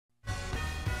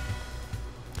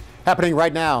Happening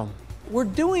right now. We're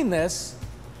doing this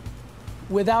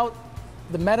without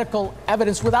the medical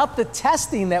evidence, without the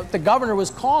testing that the governor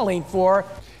was calling for.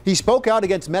 He spoke out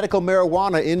against medical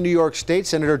marijuana in New York State.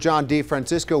 Senator John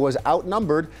DeFrancisco was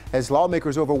outnumbered as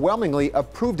lawmakers overwhelmingly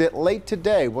approved it late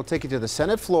today. We'll take you to the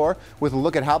Senate floor with a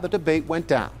look at how the debate went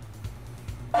down.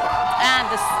 And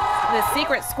the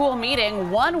secret school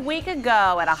meeting 1 week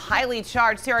ago at a highly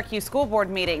charged Syracuse school board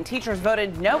meeting. Teachers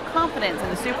voted no confidence in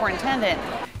the superintendent.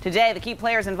 Today, the key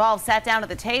players involved sat down at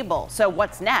the table. So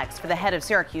what's next for the head of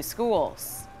Syracuse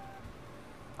schools?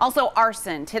 Also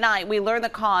arson. Tonight, we learned the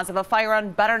cause of a fire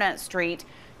on Butternut Street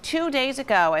 2 days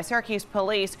ago as Syracuse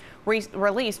police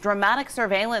released dramatic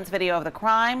surveillance video of the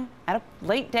crime at a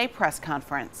late-day press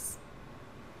conference.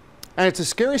 And it's a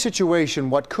scary situation.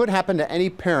 What could happen to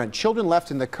any parent? Children left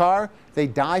in the car, they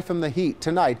die from the heat.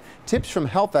 Tonight, tips from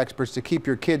health experts to keep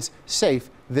your kids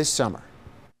safe this summer.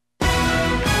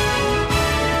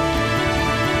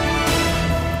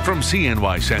 From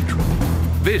CNY Central,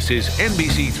 this is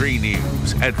NBC3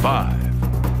 News at 5.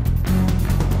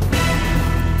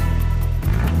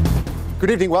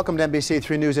 Good evening. Welcome to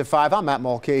NBC3 News at 5. I'm Matt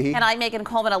Mulcahy. And I'm Megan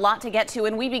Coleman. A lot to get to,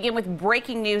 and we begin with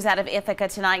breaking news out of Ithaca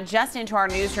tonight. Just into our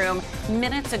newsroom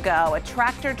minutes ago, a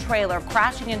tractor trailer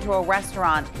crashing into a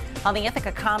restaurant on the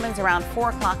Ithaca Commons around 4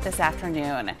 o'clock this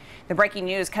afternoon. The breaking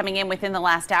news coming in within the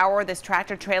last hour. This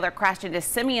tractor trailer crashed into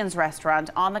Simeon's restaurant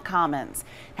on the Commons.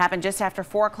 Happened just after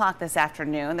 4 o'clock this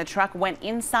afternoon. The truck went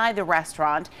inside the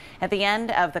restaurant at the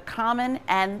end of the Common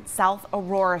and South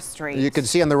Aurora Street. You can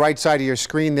see on the right side of your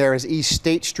screen there is East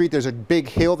State Street. There's a big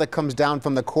hill that comes down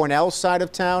from the Cornell side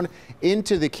of town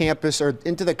into the campus or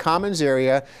into the Commons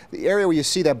area. The area where you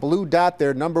see that blue dot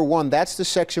there, number 1, that's the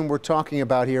section we're talking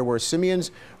about here where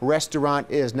Simeon's restaurant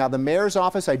is. Now, the mayor's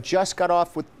office, I just got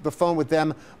off with the phone with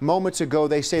them moments ago.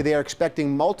 They say they are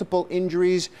expecting multiple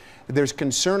injuries. There's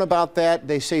concern about that.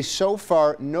 They say so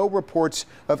far no reports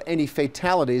of any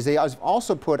fatalities. They have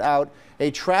also put out a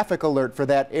traffic alert for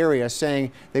that area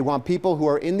saying they want people who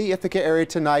are in the Ithaca area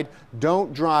tonight,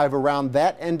 don't drive around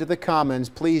that end of the Commons.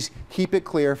 Please keep it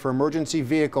clear for emergency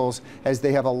vehicles as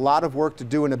they have a lot of work to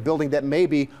do in a building that may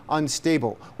be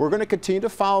unstable. We're going to continue to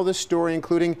follow this story,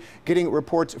 including getting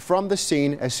reports from the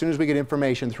scene as soon as we get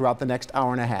information throughout the next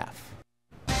hour and a half.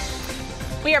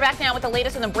 We are back now with the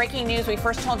latest on the breaking news we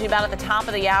first told you about at the top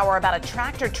of the hour about a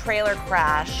tractor trailer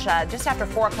crash just after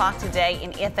 4 o'clock today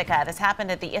in Ithaca. This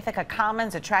happened at the Ithaca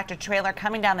Commons. A tractor trailer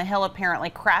coming down the hill apparently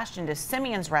crashed into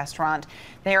Simeon's restaurant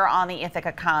there on the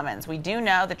Ithaca Commons. We do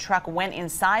know the truck went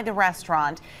inside the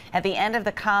restaurant at the end of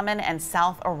the Common and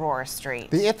South Aurora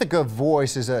Street. The Ithaca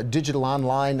Voice is a digital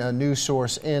online news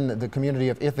source in the community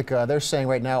of Ithaca. They're saying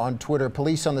right now on Twitter,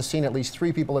 police on the scene, at least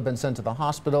 3 people have been sent to the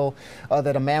hospital,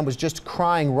 that a man was just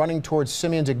crying, running towards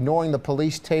Simeon's, ignoring the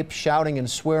police tape, shouting and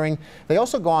swearing. They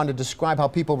also go on to describe how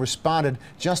people responded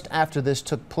just after this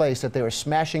took place, that they were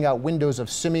smashing out windows of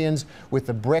Simeon's with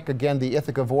the brick. Again, the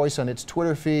Ithaca Voice on its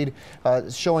Twitter feed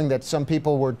showing that some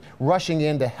people were rushing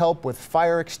in to help with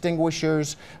fire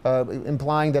extinguishers,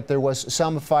 implying that there was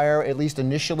some fire, at least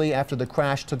initially after the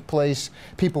crash took place.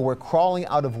 People were crawling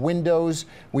out of windows.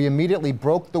 We immediately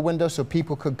broke the window so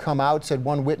people could come out, said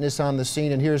one witness on the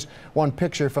scene. And here's one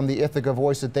picture from the Ithaca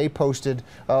Voice that they posted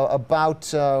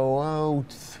about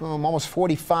almost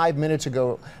 45 minutes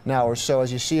ago now or so.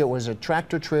 As you see, it was a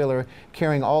tractor trailer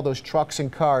carrying all those trucks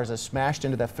and cars that smashed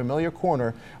into that familiar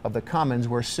corner of the Commons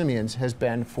where Simeon's has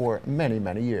been for many,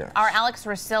 many years. Our Alex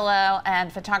Rosillo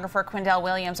and photographer Quindell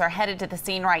Williams are headed to the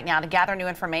scene right now to gather new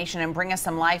information and bring us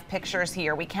some live pictures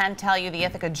here. We can tell you the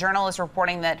Ithaca Journal is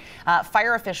reporting that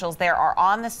fire officials there are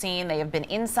on the scene. They have been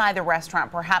inside the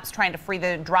restaurant, perhaps trying to free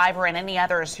the driver and any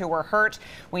others who were hurt.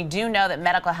 We do know that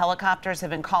medical helicopters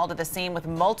have been called to the scene with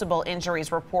multiple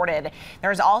injuries reported.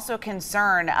 There's also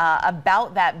concern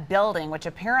about that building, which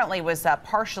apparently was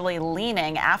partially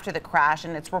leaning after the crash,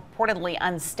 and it's reportedly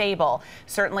unstable.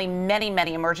 Certainly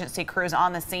many emergency crews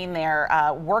on the scene there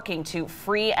working to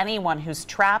free anyone who's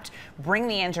trapped, bring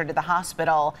the injured to the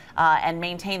hospital, and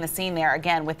maintain the scene there,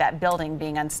 again, with that building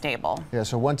being unstable. Yeah,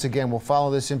 so once again, we'll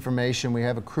follow this information. We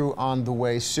have a crew on the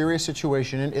way. Serious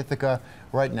situation in Ithaca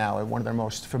right now at one of their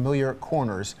most familiar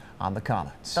corners on the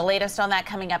Commons. The latest on that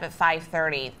coming up at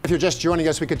 5:30. If you're just joining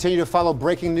us, we continue to follow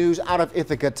breaking news out of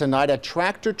Ithaca tonight. A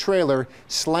tractor trailer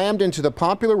slammed into the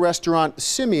popular restaurant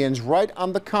Simeon's right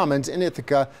on the Commons in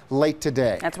Ithaca late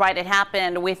today. That's right. It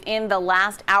happened within the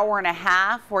last hour and a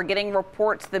half. We're getting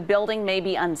reports the building may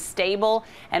be unstable,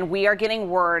 and we are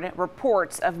getting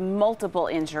reports of multiple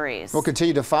injuries. We'll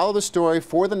continue to follow the story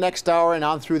for the next hour and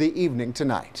on through the evening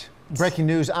tonight. Breaking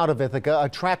news out of Ithaca, a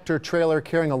tractor trailer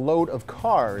carrying a load of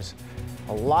cars.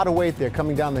 A lot of weight there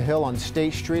coming down the hill on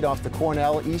State Street off the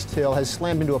Cornell East Hill has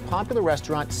slammed into a popular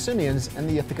restaurant, Simeon's, in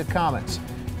the Ithaca Commons.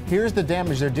 Here's the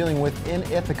damage they're dealing with in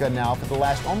Ithaca now for the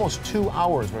last almost 2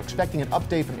 hours. We're expecting an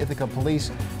update from Ithaca police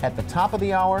at the top of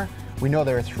the hour. We know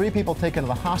there are 3 people taken to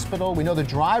the hospital. We know the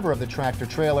driver of the tractor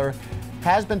trailer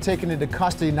has been taken into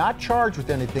custody, not charged with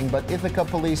anything, but Ithaca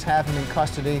police have him in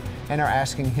custody and are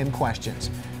asking him questions.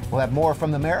 We'll have more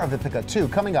from the mayor of Ithaca, too,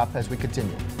 coming up as we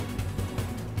continue.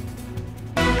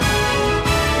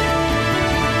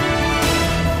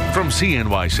 From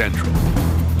CNY Central,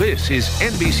 this is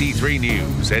NBC3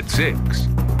 News at 6.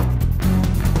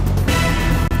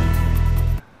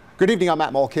 Good evening, I'm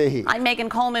Matt Mulcahy. I'm Megan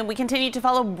Coleman. We continue to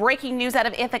follow breaking news out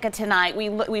of Ithaca tonight.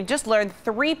 We've just learned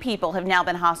 3 people have now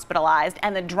been hospitalized,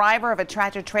 and the driver of a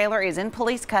tractor trailer is in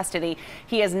police custody.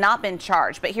 He has not been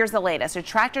charged, but here's the latest. A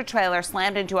tractor trailer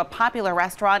slammed into a popular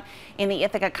restaurant in the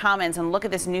Ithaca Commons, and look at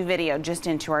this new video just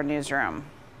into our newsroom.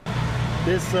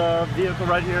 This vehicle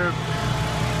right here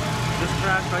just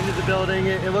crashed right into the building.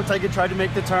 It looked like it tried to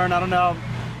make the turn. I don't know.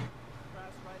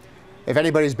 If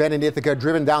anybody's been in Ithaca,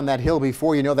 driven down that hill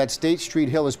before, you know that State Street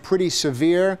hill is pretty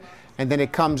severe, and then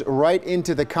it comes right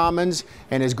into the Commons.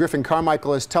 And as Griffin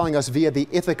Carmichael is telling us via the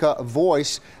Ithaca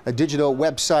Voice, a digital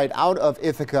website out of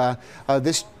Ithaca,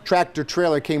 this tractor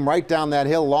trailer came right down that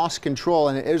hill, lost control,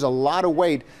 and there's a lot of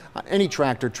weight on any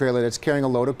tractor trailer that's carrying a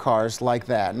load of cars like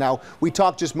that. Now, we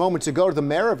talked just moments ago to the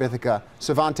mayor of Ithaca,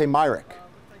 Svante Myrick.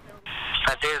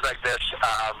 On days like this,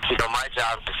 my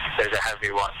job is a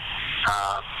heavy one.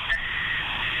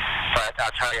 But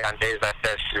I'll tell you, on days like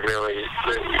this,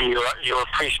 you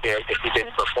appreciate, if you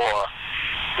didn't before,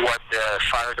 what the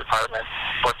fire department,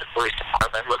 what the police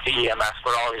department, what the EMS,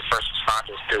 what all these first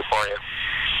responders do for you.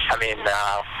 I mean,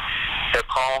 their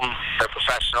calm, their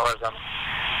professionalism.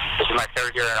 This is my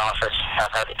 3rd year in office.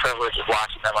 I've had the privilege of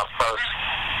watching them up close.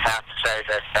 I have to say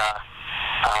that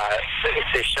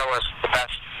they show us the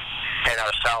best in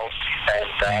ourselves,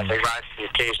 and they rise to the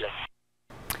occasion.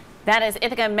 That is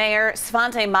Ithaca Mayor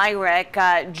Svante Myrick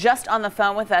just on the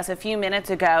phone with us a few minutes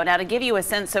ago. Now, to give you a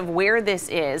sense of where this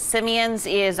is, Simeon's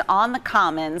is on the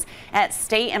Commons at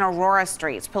State and Aurora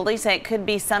Streets. Police say it could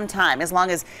be some time, as long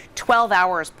as 12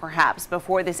 hours perhaps,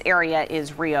 before this area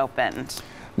is reopened.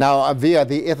 Now, via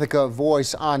the Ithaca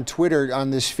Voice on Twitter,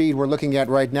 on this feed we're looking at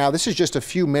right now, this is just a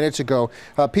few minutes ago.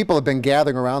 People have been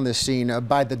gathering around this scene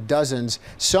by the dozens.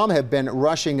 Some have been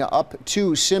rushing up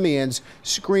to Simeon's,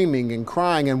 screaming and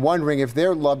crying and wondering if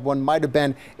their loved one might have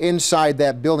been inside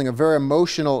that building. A very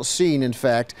emotional scene, in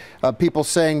fact. People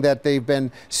saying that they've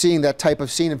been seeing that type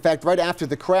of scene. In fact, right after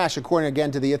the crash, according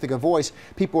again to the Ithaca Voice,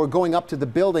 people were going up to the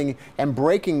building and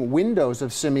breaking windows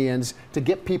of Simeon's to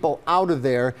get people out of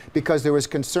there because there was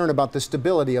concern about the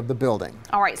stability of the building.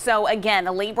 All right, so again,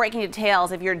 the late breaking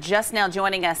details, if you're just now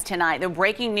joining us tonight, the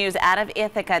breaking news out of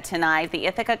Ithaca tonight, the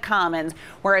Ithaca Commons,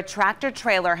 where a tractor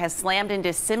trailer has slammed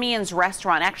into Simeon's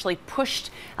restaurant, actually pushed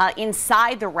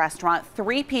inside the restaurant.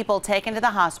 3 people taken to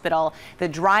the hospital. The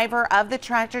driver of the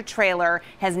tractor trailer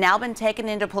has now been taken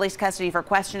into police custody for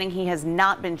questioning. He has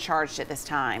not been charged at this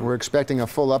time. We're expecting a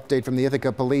full update from the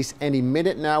Ithaca police any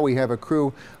minute now. We have a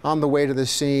crew on the way to the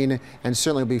scene, and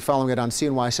certainly will be following it on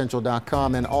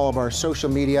CNYCentral.com and all of our social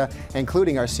media,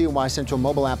 including our CNY Central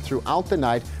mobile app throughout the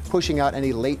night, pushing out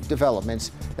any late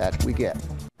developments that we get.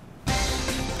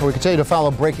 We continue to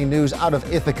follow breaking news out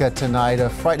of Ithaca tonight.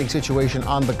 A frightening situation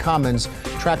on the Commons.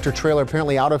 Tractor trailer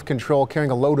apparently out of control,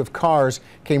 carrying a load of cars,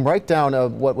 came right down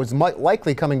what was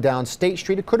likely coming down State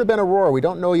Street. It could have been Aurora. We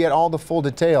don't know yet all the full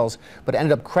details, but it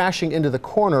ended up crashing into the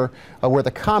corner where the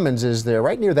Commons is there,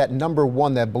 right near that number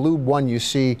 1, that blue 1 you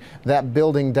see, that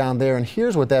building down there. And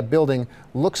here's what that building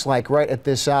looks like right at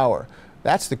this hour.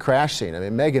 That's the crash scene. I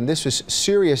mean, Megan, this was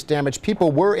serious damage.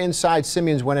 People were inside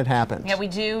Simeon's when it happened. Yeah, we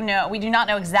do not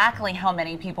know exactly how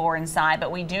many people were inside,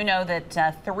 but we do know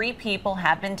that 3 people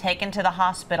have been taken to the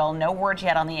hospital. No word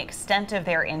yet on the extent of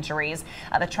their injuries.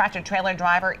 The tractor trailer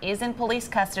driver is in police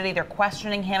custody. They're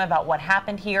questioning him about what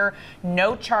happened here.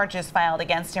 No charges filed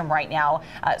against him right now.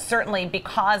 Certainly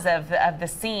because of the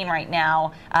scene right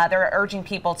now, they're urging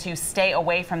people to stay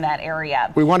away from that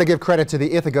area. We want to give credit to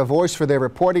the Ithaca Voice for their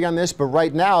reporting on this, but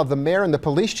right now, the mayor and the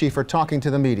police chief are talking to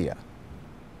the media.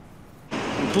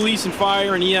 Police and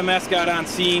fire and EMS got on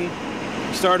scene,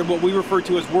 started what we refer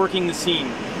to as working the scene.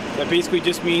 That basically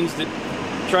just means that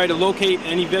try to locate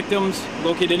any victims,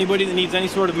 locate anybody that needs any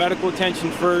sort of medical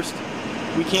attention first.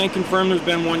 We can't confirm there's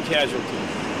been 1 casualty.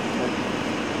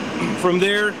 From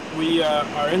there, we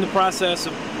are in the process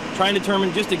of trying to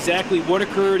determine just exactly what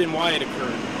occurred and why it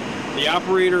occurred. The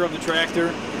operator of the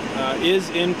tractor is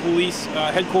in police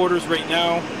headquarters right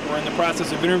now. We're in the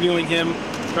process of interviewing him,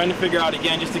 trying to figure out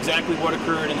again just exactly what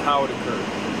occurred and how it occurred.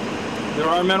 There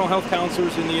are mental health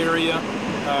counselors in the area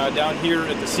down here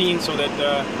at the scene so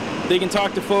that they can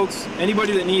talk to folks,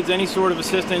 anybody that needs any sort of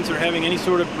assistance or having any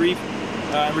sort of brief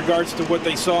in regards to what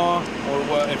they saw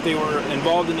or if they were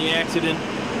involved in the accident,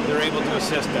 they're able to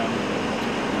assist them.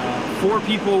 4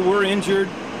 people were injured.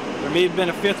 There may have been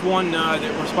a 5th one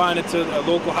that responded to a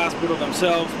local hospital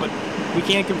themselves, but we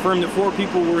can confirm that 4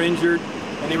 people were injured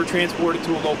and they were transported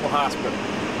to a local hospital.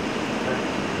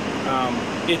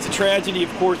 It's a tragedy,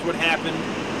 of course, what happened.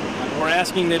 We're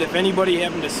asking that if anybody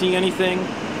happened to see anything,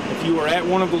 if you were at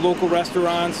one of the local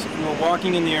restaurants, if you were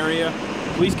walking in the area,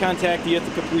 please contact the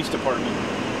Ithaca Police Department.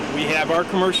 We have our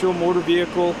commercial motor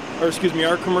vehicle, or excuse me,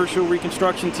 our commercial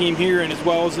reconstruction team here, and as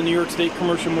well as the New York State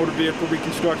Commercial Motor Vehicle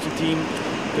Reconstruction Team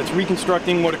that's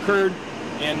reconstructing what occurred.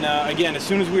 And again, as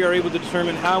soon as we are able to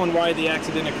determine how and why the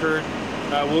accident occurred,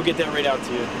 we'll get that right out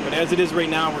to you. But as it is right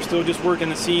now, we're still just working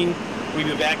the scene. We've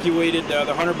evacuated the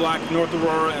 100 block North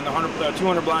Aurora and the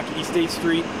 200 block East 8th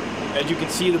Street. As you can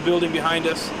see, the building behind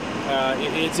us,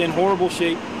 it's in horrible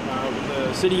shape.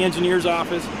 The city engineer's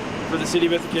office for the city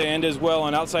of Ithaca and as well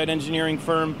an outside engineering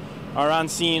firm are on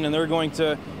scene, and they're going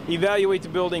to evaluate the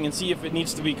building and see if it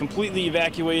needs to be completely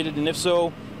evacuated, and if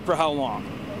so, for how long.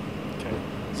 Okay.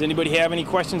 Does anybody have any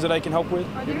questions that I can help with?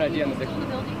 Are there people still in the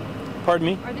building? Pardon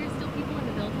me? Are there still people in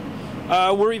the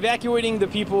building? We're evacuating the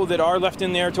people that are left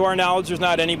in there. To our knowledge, there's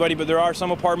not anybody, but there are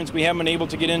some apartments we haven't been able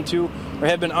to get into or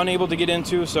have been unable to get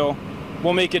into, so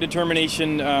we'll make a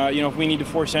determination, if we need to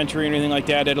force entry or anything like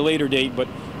that at a later date, but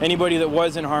anybody that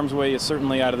was in harm's way is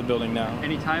certainly out of the building now.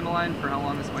 Any timeline for how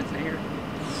long this might stay here?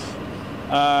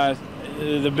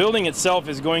 The building itself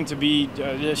is going to be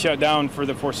shut down for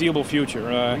the foreseeable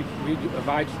future. We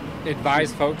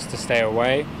advise folks to stay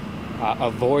away,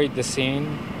 avoid the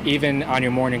scene, even on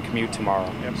your morning commute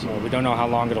tomorrow. Absolutely. We don't know how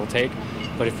long it'll take,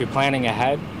 but if you're planning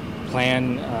ahead,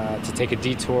 plan to take a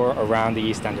detour around the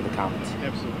east end of the Commons.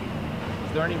 Absolutely.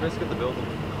 Is there any risk of the building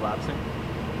collapsing?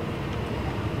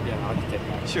 Yeah, I'll take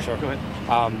that. Sure. Go ahead.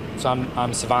 So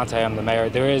I'm Savante, I'm the mayor.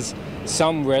 There is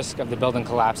some risk of the building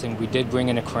collapsing. We did bring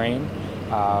in a crane.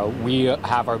 We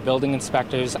have our building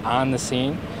inspectors on the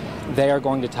scene. They are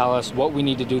going to tell us what we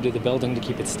need to do to the building to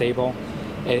keep it stable.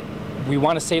 We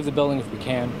want to save the building if we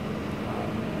can.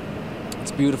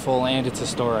 It's beautiful and it's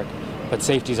historic, but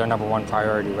safety is our #1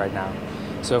 priority right now.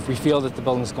 So if we feel that the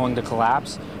building is going to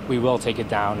collapse, we will take it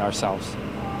down ourselves.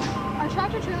 Are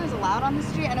tractor trailers allowed on the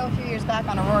street? I know a few years back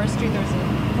on Aurora Street there was a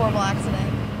horrible accident.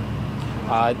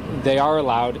 They are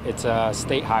allowed. It's a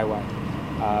state highway.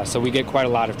 So we get quite a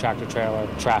lot of tractor trailer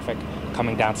traffic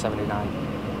coming down 79.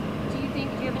 Do you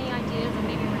have any ideas of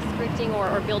maybe restricting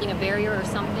or building a barrier or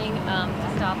something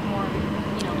to stop more,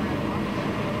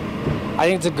 I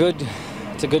think it's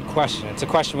a good question. It's a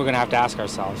question we're going to have to ask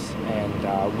ourselves.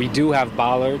 And we do have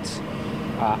bollards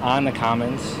on the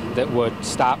Commons that would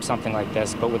stop something like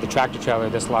this, but with a tractor trailer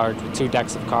this large with 2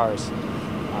 decks of cars,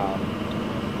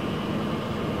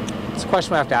 it's a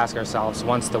question we have to ask ourselves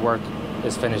once the work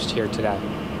is finished here today. Do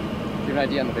you have an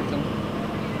idea on the victim?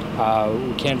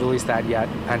 We can't release that yet,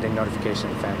 pending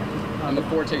notification of the family.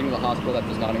 Before taken to the hospital, that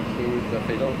does not include the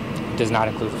fatal? It does not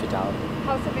include the fatality.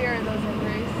 How severe are those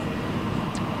injuries?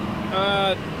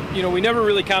 We never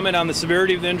really comment on the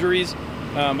severity of the injuries.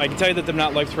 I can tell you that they're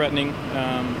not life-threatening.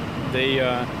 They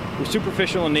were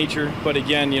superficial in nature, but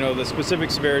again, the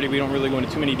specific severity, we don't really go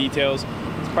into too many details.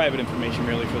 It's private information,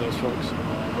 really, for those folks.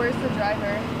 Where's the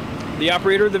driver? The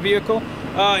operator of the vehicle,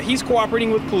 he's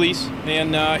cooperating with police,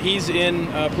 and he's in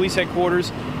police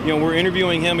headquarters. We're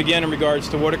interviewing him again in regards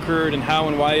to what occurred and how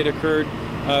and why it occurred.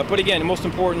 But again, most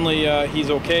importantly, he's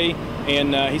okay,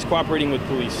 and he's cooperating with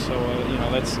police. So,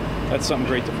 that's something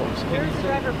great to folks. Where is the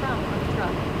driver from, or the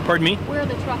truck? Pardon me? Where are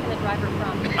the truck and the driver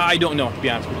from? I don't know, to be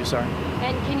honest with you, sorry.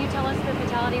 And can you tell us the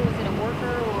fatality? Was it a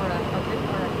worker or a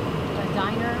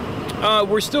diner?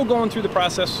 We're still going through the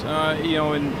process,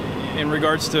 in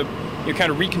regards to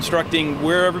kind of reconstructing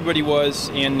where everybody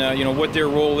was and what their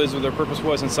role is or their purpose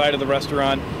was inside of the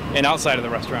restaurant and outside of the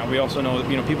restaurant. We also know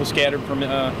that people scattered from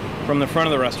the front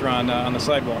of the restaurant on the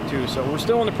sidewalk too. So we're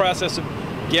still in the process of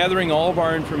gathering all of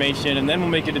our information, and then we'll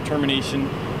make a determination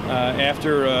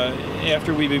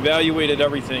after we've evaluated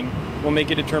everything. We'll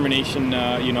make a determination,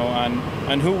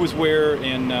 on who was where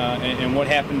and what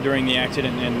happened during the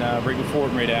accident and right before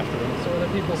and right after. So were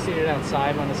there people seated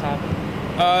outside when this happened?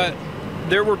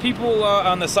 There were people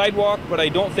on the sidewalk, but I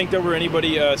don't think there were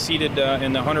anybody seated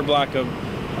in the 100 block of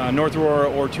North Aurora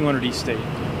or 200 East State.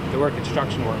 There were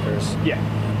construction workers. Yeah.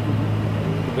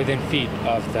 Within feet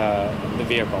of the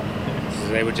vehicle.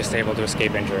 they were just able to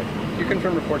escape injury. Do you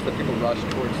confirm reports that people rushed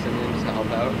towards Simmons to help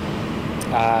out?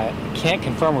 Can't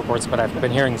confirm reports, but I've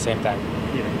been hearing the same thing.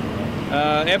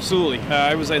 Absolutely.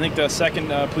 I was, I think, the second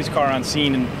police car on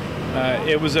scene, and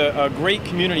it was a great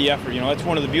community effort. That's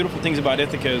one of the beautiful things about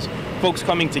Ithaca is folks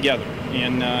coming together.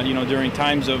 And, during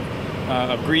times of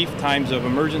grief, times of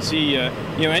emergency,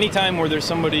 any time where there's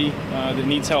somebody that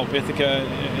needs help, Ithaca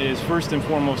is first and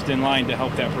foremost in line to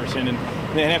help that person. And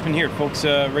that happened here. Folks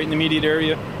right in the immediate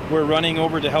area were running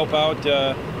over to help out.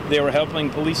 They were helping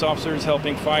police officers,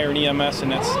 helping fire and EMS,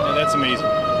 and that's amazing.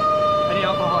 Any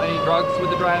alcohol, any drugs with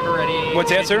the driver? What's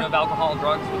that, sir? Of alcohol,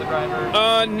 drugs with the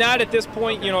driver? Not at this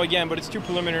point, again, but it's too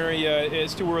preliminary.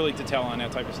 It's too early to tell on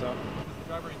that type of stuff.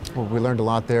 Well, we learned a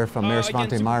lot there from Mayor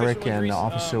Svante Myrick and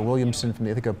Officer Williamson from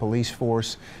the Ithaca Police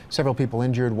Force. Several people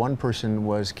injured. One person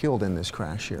was killed in this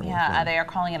crash here. Yeah, they are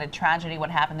calling it a tragedy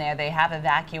what happened there. They have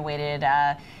evacuated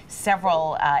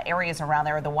several areas around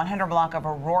there. The 100 block of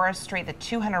Aurora Street, the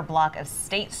 200 block of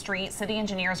State Street. City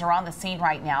engineers are on the scene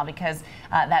right now because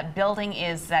that building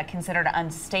is considered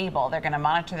unstable. They're going to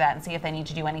monitor that and see if they need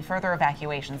to do any further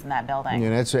evacuations in that building.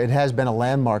 Yeah, it has been a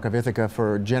landmark of Ithaca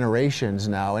for generations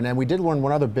now. And then we did learn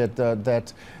one other bit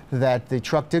that the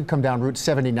truck did come down Route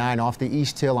 79 off the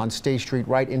East Hill on State Street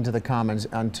right into the Commons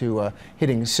onto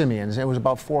hitting Simeon's. It was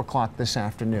about 4 o'clock this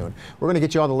afternoon. We're going to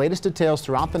get you all the latest details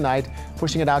throughout the night,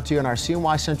 pushing it out to you on our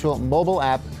CNY Central mobile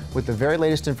app with the very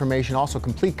latest information, also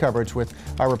complete coverage with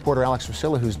our reporter Alex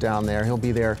Rusilla, who's down there. He'll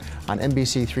be there on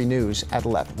NBC3 News at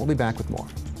 11. We'll be back with more.